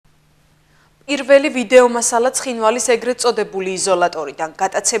პირველი ვიდეო მასალა ცხინვალის ეგრეთ წოდებული იზოლატორიდან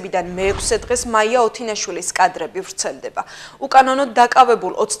გატაცებიდან მე-6 დღეს მაია ოთინაშვილის კადრები ვრცელდება. უკანონოდ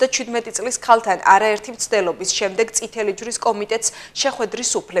დაკავებულ 37 წლის ქალთან არაერთი მცდელობის შემდეგ წითელი ჯვრის კომიტეტს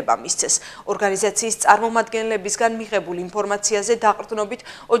შეხვედრის უფლება მისცეს. ორგანიზაციის წარმომადგენლებისგან მიღებულ ინფორმაციაზე დაყრდნობით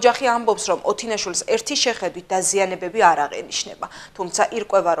ოჯახი ამბობს, რომ ოთინაშვილს ერთი შეხედვით დაზიანებები არ აღენიშნება. თუმცა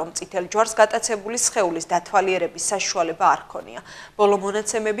ირკვევა, რომ წითელ ჯვარს გატაცებული სხეულის დათვალიერების საშუალება არ ჰქონია. ბოლო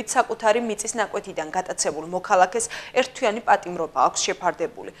მონაცემებით საკუთარი მიწის ნაკვეთიდან გატაცებულ მოქალაქეს ერთთვიანი პატიმრობა აქვს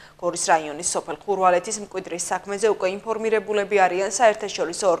შეფარდებული. გორის რაიონის სოფელ ხურვალეთის მკვიდრის საქმეზე უკვე ინფორმირებულები არიან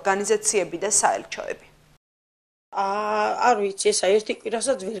საერთაშორისო ორგანიზაციები და საელჩოები. არ ვიცი, ესა ერთი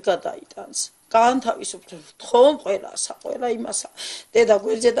კვირასაც ვერ გადაიტანს. გაანთავისუფლებ თხომ ყველასა, ყველა იმასა. დედა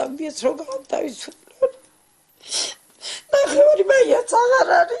გვერდზე დამბიეს რომ გაანთავისუფლებ. ნახევარი მაიაც აღარ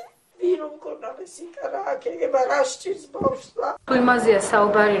არის. ვირო მქონდეს იქარა აკეგება რა სჭირს ბავშვს. თუ იმაზეა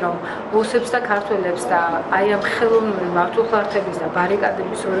საუბარი, რომ რუსებს და ქართველებს და აი ამ ხელოვნური მართლმხლართების და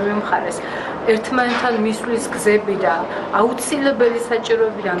ბარიკადების ორივე მხარეს ერთმანეთთან მისვლის გზები და აუცილებელი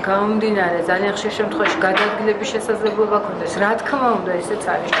საჭიროებიდან გამომდინარე ძალიან ხშირ შემთხვევაში გადაადგილების შესაძლებლობა ქონდეს. რა თქმა უნდა, ესეც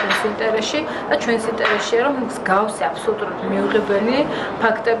არის ჩვენს ინტერესში და ჩვენს ინტერესშია, რომ მსგავსი აბსოლუტურად მიუღებელი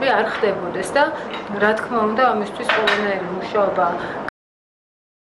ფაქტები არ ხდებოდეს და რა თქმა უნდა, ამისთვის ყველანაირი მუშაობა